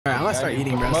Alright, I'm gonna start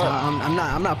eating, bro. So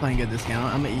I'm not playing good this game.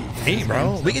 I'm gonna eat. Eat,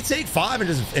 bro. We can take 5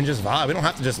 and just vibe. We don't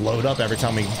have to just load up every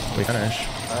time we finish.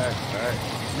 All right.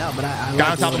 No, but I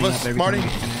got on top of us, Marty.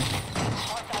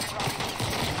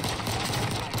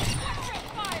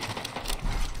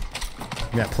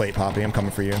 You got plate, Poppy. I'm coming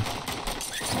for you.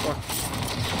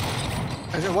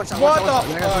 What the? Oh,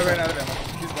 I ran out of ammo.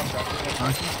 He's one shot.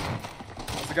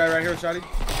 There's a guy right here, Shotty.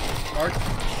 Mark.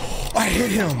 I hit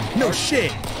him. No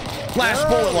shit. Last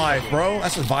bullet life, bro.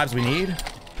 That's the vibes we need.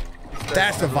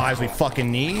 That's the vibes we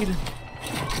fucking need.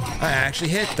 I actually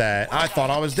hit that. I thought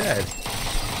I was dead.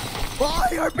 Why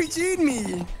RPG'd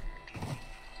me?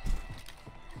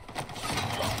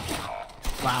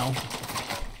 Wow.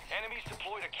 Enemies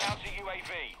deployed a counter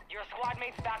UAV. Your squad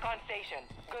mates back on station.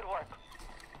 Good work.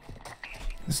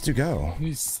 Let's do go.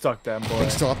 He's stuck, that boy.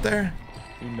 He's still up there?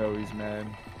 You know he's mad.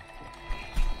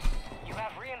 You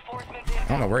have reinforcements in. I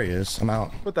don't know where he is. I'm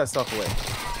out. Put that stuff away.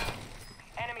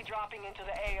 Enemy dropping into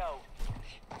the AO.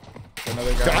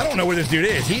 Another guy. I don't know where this dude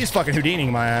is. He's fucking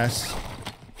Houdiniing my ass.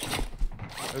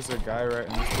 There's a guy right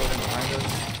in this building behind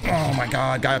us. Oh my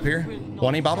god. Guy up here.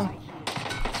 1E, Baba.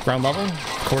 Ground level.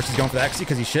 Of course he's going for the XC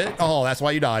because he's shit. Oh, that's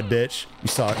why you died, bitch. You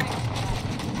suck.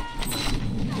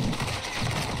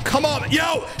 Come on.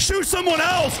 Yo, shoot someone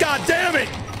else. God damn it.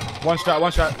 One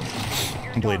shot.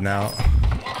 I'm bleeding out.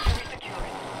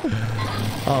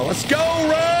 Oh, let's go,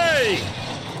 Ray!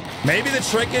 Maybe the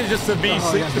trick is just to be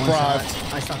sleep deprived.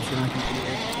 I stopped shooting.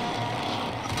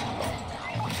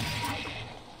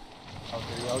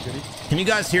 Can you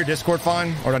guys hear Discord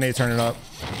fine, or do I need to turn it up?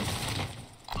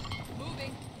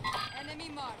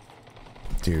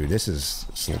 Dude, this is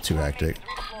a little too hectic.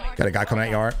 Got a guy coming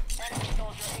at you, Art.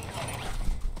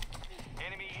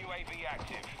 Enemy UAV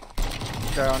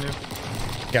active. Guy on you.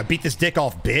 Yeah, beat this dick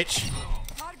off, bitch.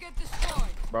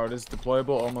 Bro, this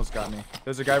deployable almost got me.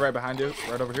 There's a guy right behind you,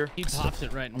 right over here. He pops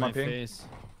it right in my face.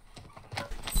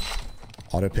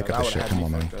 Auto pick up the shit. Come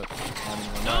on, man.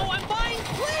 No, I'm buying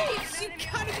plates! You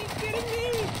gotta be kidding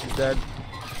me! He's dead.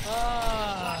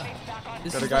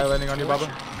 Is that a guy landing on you, Bubba?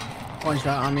 One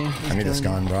shot on me. I need this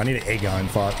gun, bro. I need a gun.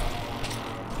 Fuck.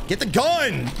 Get the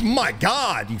gun! My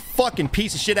god, you fucking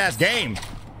piece of shit ass game.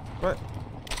 What?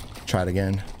 Try it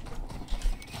again.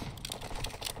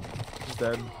 He's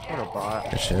dead. What a bot.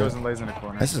 Good shit. Goes and lays in a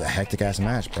corner. This is a hectic ass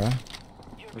match, bro.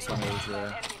 This one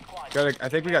is, I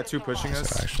think we got 2 pushing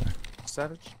us. Actually.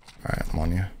 Savage. Alright, I'm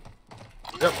on you.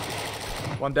 Yep.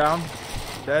 One down.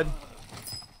 Dead.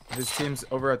 His team's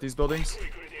over at these buildings.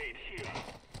 You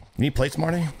need plates,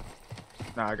 Marty?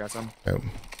 Nah, I got some. Oh.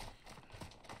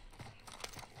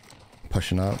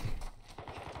 Pushing up.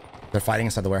 They're fighting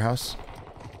inside the warehouse.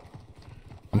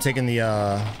 I'm taking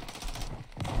the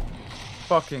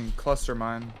Fucking cluster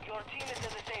mine.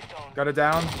 Got it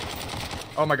down.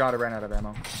 Oh my god, I ran out of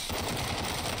ammo.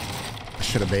 I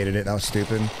should have baited it. That was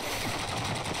stupid.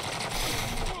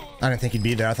 I didn't think he'd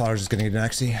be there. I thought I was just gonna get an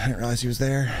XE. I didn't realize he was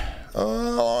there.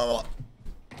 Oh,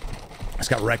 I just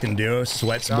got wrecked in duos.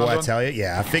 Sweats, boy, I tell you.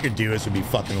 Yeah, I figured duos would be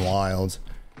fucking wild.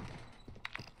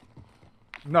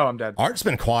 No, I'm dead. Art's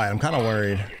been quiet. I'm kind of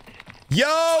worried. Yo,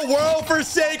 World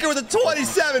Forsaker with the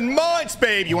 27 months,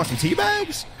 babe. You want some tea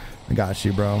bags? I got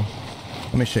you, bro.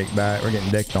 Let me shake back. We're getting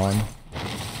dicked on.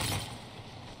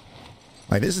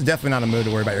 Like, this is definitely not a mood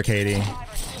to worry about your KD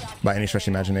by any stretch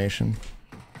of imagination.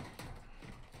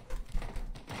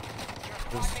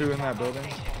 There's 2 in that building.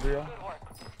 Real.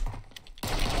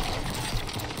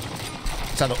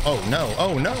 Oh no!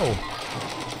 Oh no!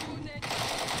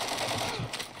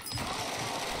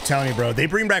 I'm telling you, bro. They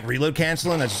bring back reload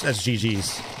canceling. That's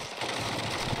GG's.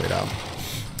 Bleed out.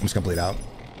 I'm just gonna bleed out.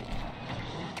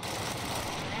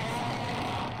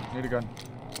 Need a gun.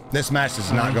 This match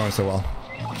is not going so well.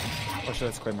 Oh shit,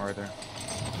 that's Claymore right there.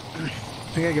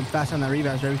 We gotta get fast on that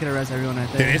rebounds, right? We could have res everyone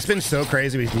right there. Dude, it's been so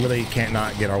crazy. We literally can't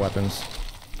not get our weapons.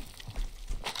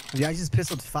 Yeah, I just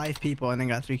pistoled 5 people and then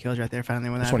got 3 kills right there finally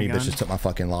when Which one of you bitches took my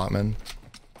fucking lot, man?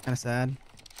 Kind of sad.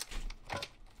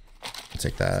 I'll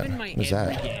take that. What's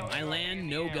that? Game. I land,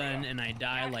 no gun, and I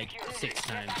die like 6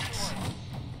 times.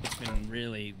 It's been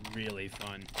really, really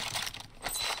fun.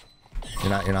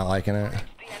 You're not liking it?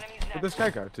 Where'd this guy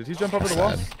go? Did he jump over the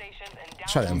wall?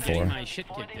 Try the M4. My shit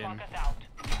kicked in.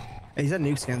 Hey, he's at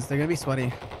nuke skins. They're gonna be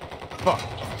sweaty. Fuck.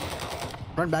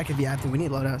 Run back if you have to. We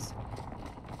need loadouts.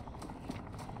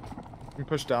 We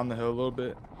push down the hill a little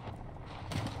bit.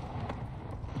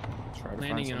 Try to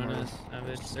Landing find on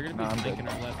somewhere. us. They're gonna be flanking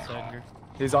our left side here.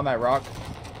 He's on that rock.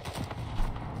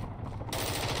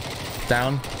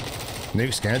 Down.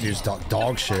 Nuke scanner dude's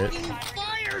dog shit.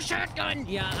 Fire shotgun!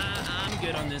 Yeah, I'm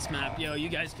good on this map. Yo, you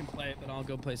guys can play it, but I'll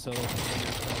go play solo.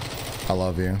 I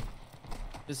love you.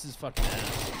 This is fucking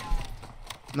ass.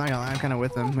 I'm not gonna lie, I'm kind of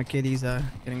with him. My kitty's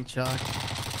getting chucked.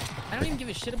 I don't even give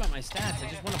a shit about my stats. I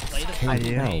just want to play the I fucking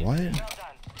do. game. What?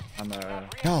 I'm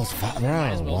Y'all, Might bro,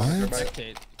 as well what?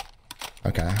 spectate.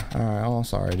 Okay, alright, oh,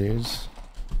 sorry, dudes.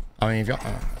 I mean, if y'all,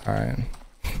 alright.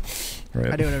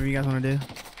 I do whatever you guys want to do.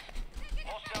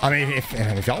 I mean,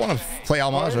 if y'all want to play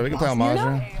Al-Mazrah, we can play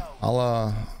Al-Mazrah.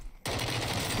 I'll,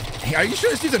 Hey, are you sure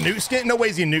this dude's a nuke skin? No way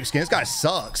he's a nuke skin. This guy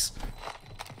sucks.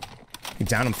 You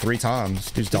downed him 3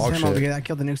 times. Dude's dog Him over shit. here. I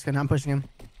killed the nuke skin. I'm pushing him.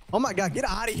 Oh my god, get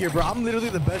out of here, bro. I'm literally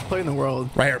the best player in the world.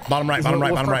 Right here, bottom right, bottom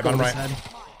right, bottom right, bottom right.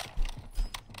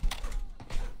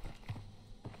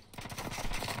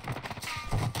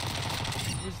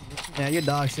 Yeah, you're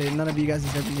dog shit. None of you guys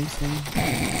deserve a nuke skin.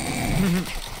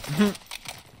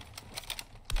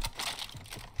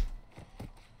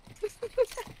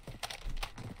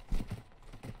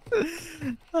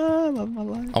 Oh, I love my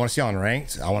life. I want to see you on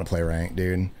ranked. I want to play ranked,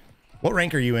 dude. What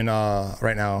rank are you in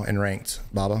right now in ranked,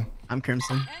 Baba? I'm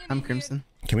Crimson. I'm Crimson.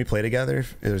 Can we play together?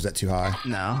 Or is that too high?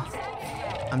 No.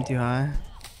 I'm too high.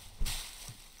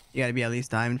 You gotta be at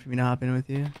least diamond for me to hop in with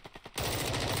you.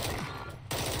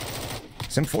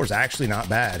 This M4 is actually not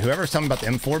bad. Whoever's telling me about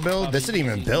the M4 build, this isn't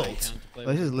even built. Well,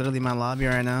 this is literally my lobby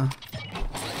right now.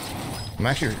 I'm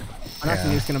actually... I'm not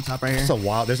the nuke skin up top right here. So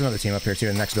wild. There's another team up here too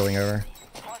in the next building over.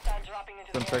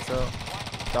 Some checks out.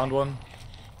 Downed one.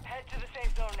 Head to the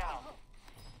safe zone now.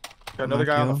 Got another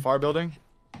guy on the kill. far building.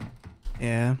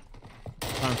 Yeah.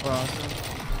 On far.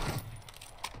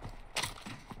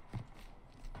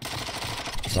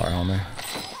 Sorry, homie.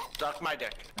 Suck my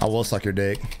dick. I will suck your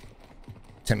dick.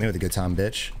 Tempt me with a good time,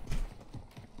 bitch.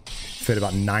 Fit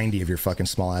about 90 of your fucking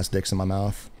small ass dicks in my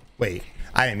mouth. Wait,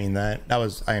 I didn't mean that. I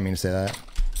didn't mean to say that.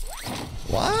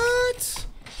 What?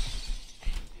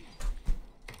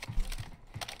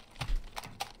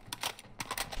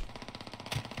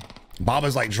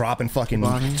 Baba's like dropping fucking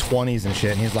 20s and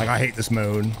shit, and he's like, I hate this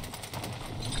mode.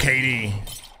 Katie.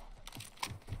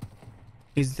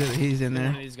 He's in One there.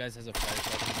 of these guys has a fire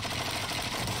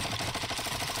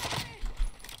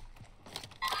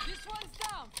This one's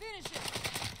down. Finish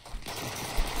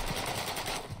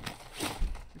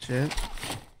it. Shit.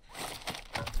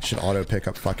 Should auto pick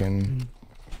up fucking.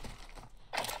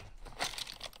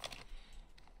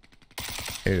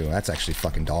 Ew, that's actually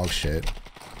fucking dog shit.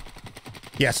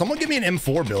 Yeah, someone give me an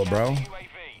M4 build, bro.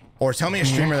 Or tell me a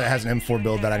streamer that has an M4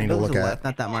 build that I need to look at.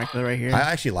 Not that marker right here. I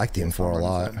actually like the M4 a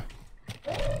lot.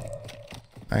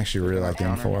 I actually really like the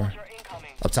M4.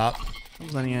 Up top. I'm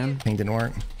letting you in. Ping didn't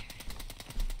work.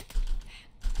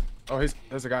 Oh,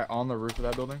 there's a guy on the roof of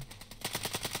that building.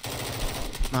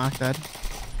 Knock dead.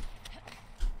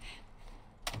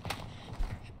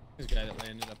 This guy that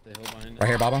landed up the hill behind us. Right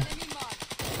here, Baba.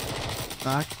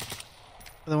 Knock.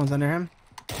 Other one's under him.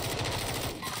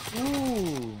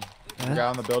 Ooh. Yeah. Guy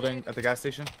on the building at the gas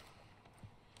station.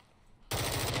 I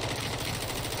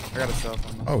got a cell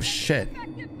phone. Oh shit.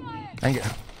 Dang it.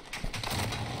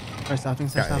 Start stopping.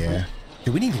 Yeah.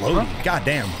 Dude, we need loading. God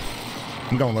damn.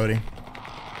 I'm going loading.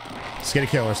 Let's get a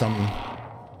kill or something.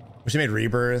 Wish they made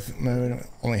rebirth mode.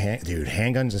 Only dude,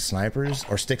 handguns and snipers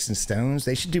or sticks and stones.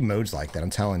 They should do modes like that. I'm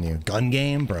telling you. Gun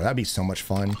game, bro. That'd be so much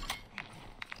fun.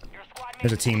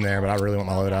 There's a team there, but I really want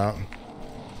my loadout.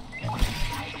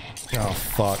 Oh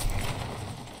fuck.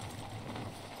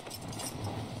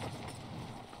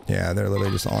 Yeah, they're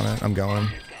literally just on it. I'm going.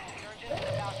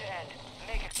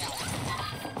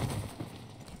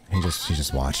 He's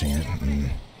just watching it.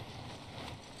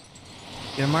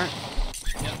 Get him, Mark.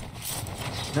 Yep.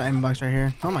 The aim box right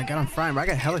here. Oh my god, I'm frying, bro. I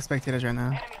got hella spectators right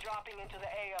now.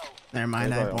 Never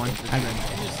mind, I have one.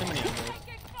 There's somebody on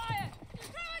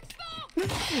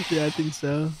roof. Yeah, I think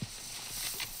so.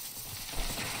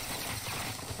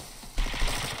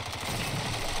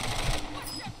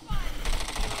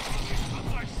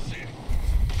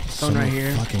 So Phone right many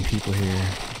here. fucking people here.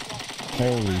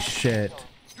 Holy shit.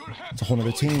 It's a whole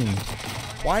nother team.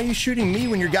 Why are you shooting me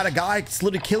when you got a guy that's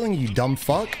literally killing you, dumb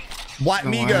fuck? What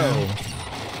me go?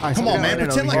 Come on, man.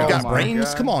 Pretend like you got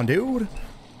brains. Come on, dude.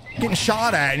 You're getting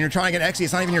shot at and you're trying to get Xe.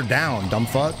 It's not even your down, dumb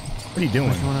fuck. What are you doing?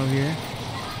 There's one over here.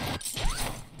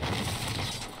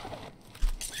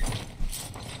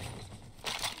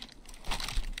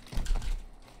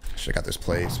 Should've got this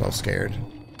place, so I was scared.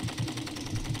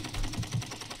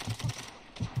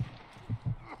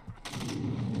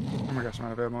 Oh my gosh, I'm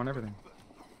out of ammo and everything.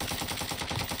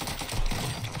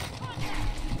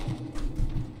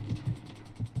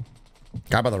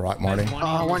 Guy by the rock, Marty.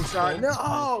 Oh, one shot.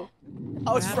 No!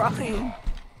 I was frying.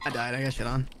 I died. I got shit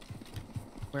on.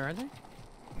 Where are they?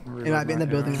 It might be in the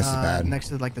building This is bad. next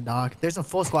to like the dock. There's a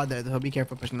full squad there, so be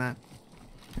careful pushing that.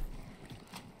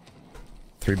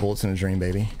 3 bullets in a dream,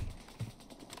 baby.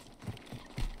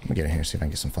 Let me get in here, see if I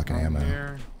can get some fucking ammo.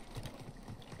 Here.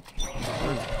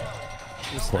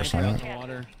 Of course not.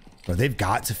 But they've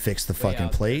got to fix the fucking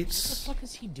plates What the fuck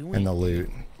is he doing? and the loot,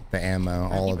 the ammo,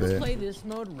 all of People it. play this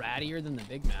mode rattier than the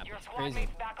big map. It's crazy.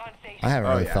 I haven't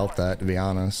Oh, really yeah. felt that, to be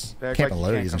honest. They act Camping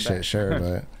like you loadies and can't come shit, back. sure,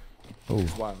 but oh,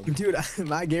 It's wild. Dude,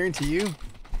 I guarantee you,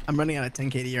 I'm running out of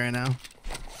 10 KD right now.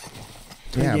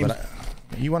 yeah, games.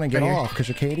 but you want to get Right here. off because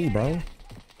you're KD, bro.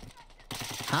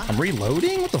 Huh? I'm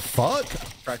reloading. What the fuck?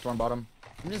 Cracked one bottom.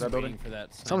 I'm just That waiting building? for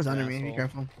that. Someone's sniper under me. Be asshole.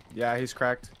 careful. Yeah, he's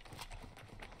cracked.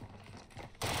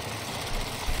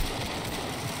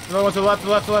 Another one to the left, to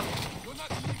the left, to the left.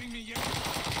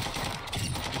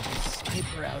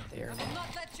 Sniper out there. Will not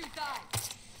let you die.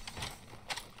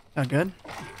 Oh, good.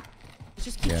 He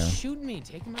just keeps Yeah. shooting me,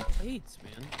 taking my plates,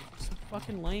 man. So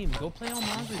fucking lame. Go play on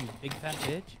Mongo, you big fat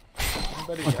bitch.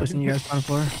 Somebody- I'm pushing you guys on the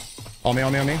floor. On me,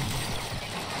 on me, on me.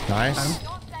 Nice.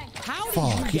 Don't thank me. How did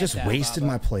Fuck, you he get just that, wasted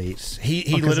Baba? my plates. He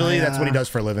 'cause literally, I, that's what he does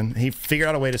for a living. He figured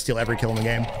out a way to steal every kill in the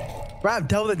game. Bro, I have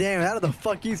double the damage. How the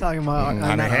fuck you talking about? I mean,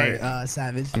 Not hey. Art,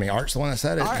 Savage. I mean, Art's the one that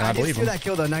said it, Art, and I I did believe steal him. that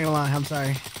kill though. Not gonna lie. I'm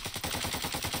sorry.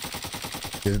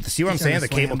 Dude, see what I'm He's saying? trying The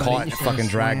to cable swam, caught buddy. and He's trying to fucking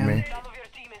dragged swam. me.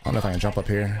 I don't know if I can jump up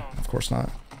here. Of course not.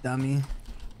 Dummy.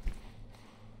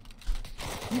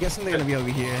 I'm guessing they're gonna be over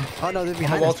here. Oh no, they're On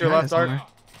behind the wall us. to your Behind left, us Art. somewhere.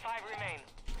 5 remain.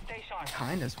 Stay sharp.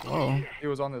 Behind us. Whoa. He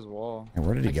was on this wall. And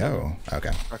where did he go?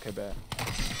 Okay. Okay, bad.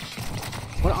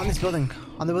 What on this building?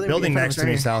 On the building. Building in front next of to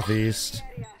me, us right southeast.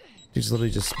 He's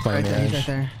literally just playing here. the Right there. He's right edge.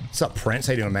 there. What's up, Prince?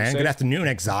 How you doing, man? Safe. Good afternoon,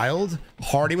 Exiled.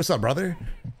 Hardy, what's up, brother?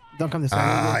 Don't come this way.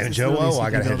 Ah, It's Joe. literally Oh, I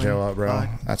gotta hit building. Joe up, bro. Fuck.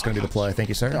 That's gonna be the play. Thank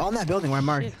you, They're sir. on that building where I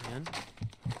marked. Shit, man.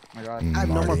 Oh my god. I have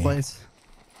no more Marty. plays.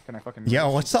 Can I fucking... Yo,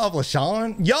 what's up,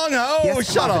 LaShawn? Young Ho,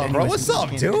 Yes, shut I'm up, bro. confident What's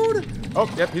anyways. up, dude?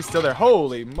 Oh, yep, he's still there.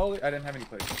 Holy moly. I didn't have any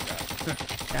plays.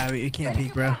 Yeah, you can't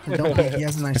peek, bro. Don't peek. He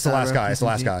has a nice It's the shot, last bro. guy. It's the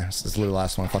last Easy. guy. It's literally the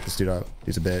last one. Fuck this dude up.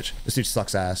 He's a bitch. This dude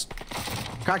sucks ass.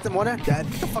 Cracked him one. Dead. Get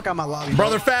the fuck out of my lobby.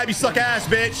 Brother Fab, you suck ass,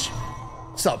 bitch.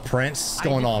 What's up, Prince? What's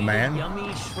going on, man?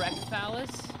 Yummy Shrek phallus.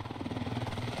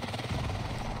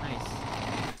 Nice.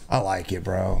 I like it,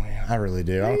 bro. I really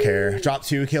do. I don't care. Drop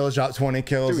 2 kills, drop 20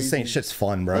 kills. This ain't shit's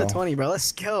fun, bro. 20, bro.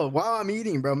 Let's go. While I'm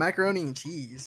eating, bro. Macaroni and cheese.